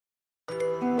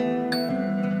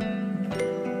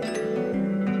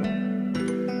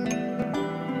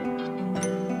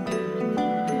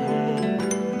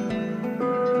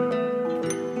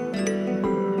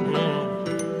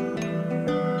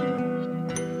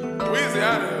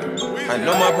I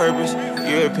know my purpose.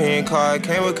 European car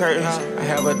came with curtains. I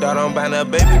have a daughter, I'm buying a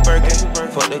baby Birkin.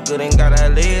 Fuck the good and got her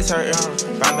legs hurting.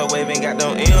 Found a wave and got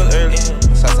them M's early.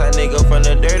 Southside nigga from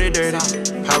the dirty.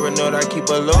 Paranoid, I keep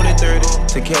a loaded 30.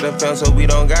 To kill the fam so we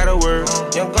don't gotta worry.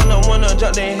 Young gunner wanna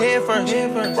jump in head first.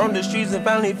 From the streets and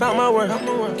finally found my worth.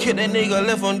 Killed that nigga,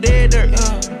 left on dead dirt.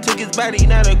 Took his body,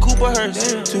 not a Cooper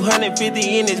hearse.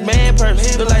 250 in his man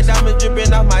purse. Look like diamonds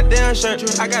dripping off my damn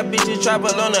shirt. I got bitches travel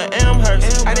on the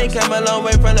Amherst. I didn't come a long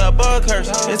way from the bug curse.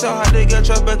 It's so hard to get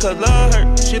trust because love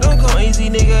hurt. Shit don't come easy,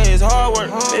 nigga, it's hard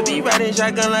work. Baby riding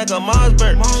shotgun like a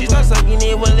Mossberg. She start sucking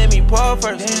it, wouldn't let me paw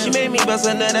first. She made me bust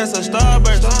a nut, that's a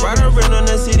starburst. Ride her red on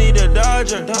the city, the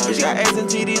Dodger. Bitch got ass and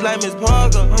TDs like Miss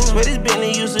Parker. Swear this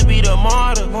Bentley used to be the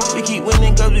martyr. We keep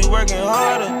winning cause we working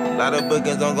harder. Lot of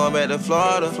bookings don't go back to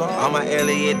Florida. All my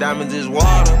Elliott diamonds is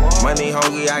water. Money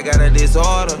hungry, I got a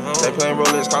disorder. They playin'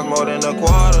 Rolex cost more than a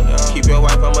quarter. Keep your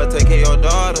wife, I'ma take care of your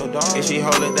daughter. If she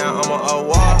hold it down, I'ma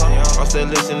award her. I'm still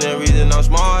listening, reason I'm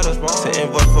smarter. Sitting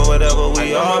vote for whatever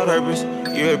we are. Purpose.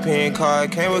 European car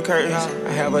came with curtains.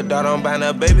 I have a daughter, I'm buying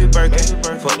a baby Birkin.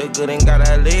 Fuck the good and got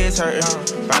her legs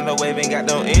hurting. Found a wave and got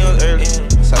them M's early.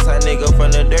 Southside nigga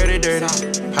from the dirty.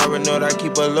 Paranoid, I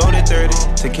keep a loaded 30.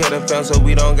 To kill the fam so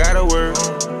we don't gotta worry.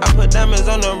 I put diamonds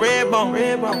on the red bone.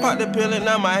 I popped the pill and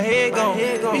now my head gone.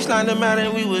 We slimed them out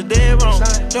and we was dead wrong.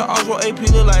 The Oswald AP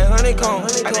look like honeycomb.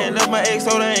 I didn't left my ex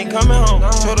so they ain't coming home.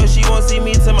 Told her she won't see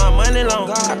me till my money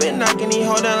long. I been knocking these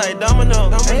hoes down like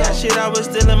dominoes. Ain't got shit, I was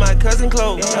stealing my cousin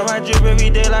clothes. Now I drip every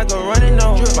day like a running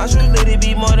nose. My shoes let it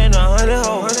be more than 100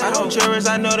 hoes. I don't cherish,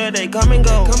 I know that they come and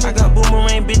go. I got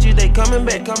boomerang bitches, they coming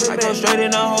back. I go straight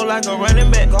in the hole like a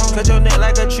running back. Cut your neck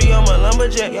like a tree, I'm a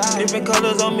lumberjack. Different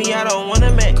colors on me, I don't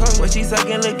wanna match. When she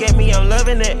suckin', look at me, I'm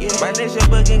loving that. My next year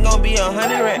booking gon' be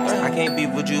 100 racks. I can't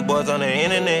beef with you boys on the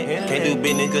internet. Can't do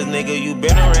business cause nigga, you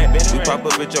been a rat. We pop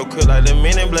up at your crib like the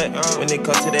Men in Black. When it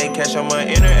comes to that cash, I'ma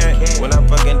interact. When I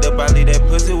fucking dip, I leave that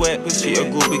pussy wet. She a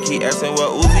groupie, keep asking what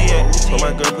Uzi at. So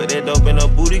my girl put that dope in a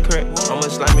booty crack. I'm a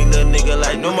slimy little nigga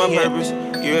like know my purpose.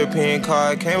 European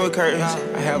car came with curtains.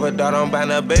 I have a daughter, I'm buying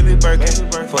a baby Birkin.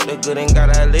 Fuck the good and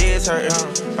got her legs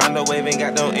hurting. Found a wave and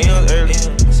got them M's early.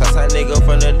 Southside nigga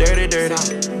from the dirty.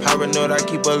 Paranoid, I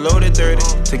keep a loaded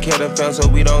 30. To kill the fam so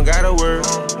we don't gotta worry.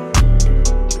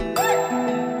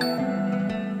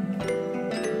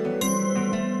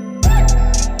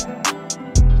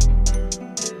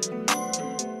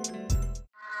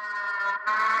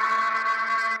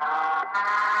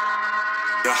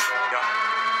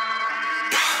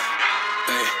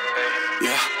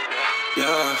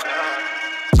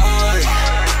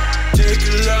 I take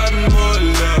a lot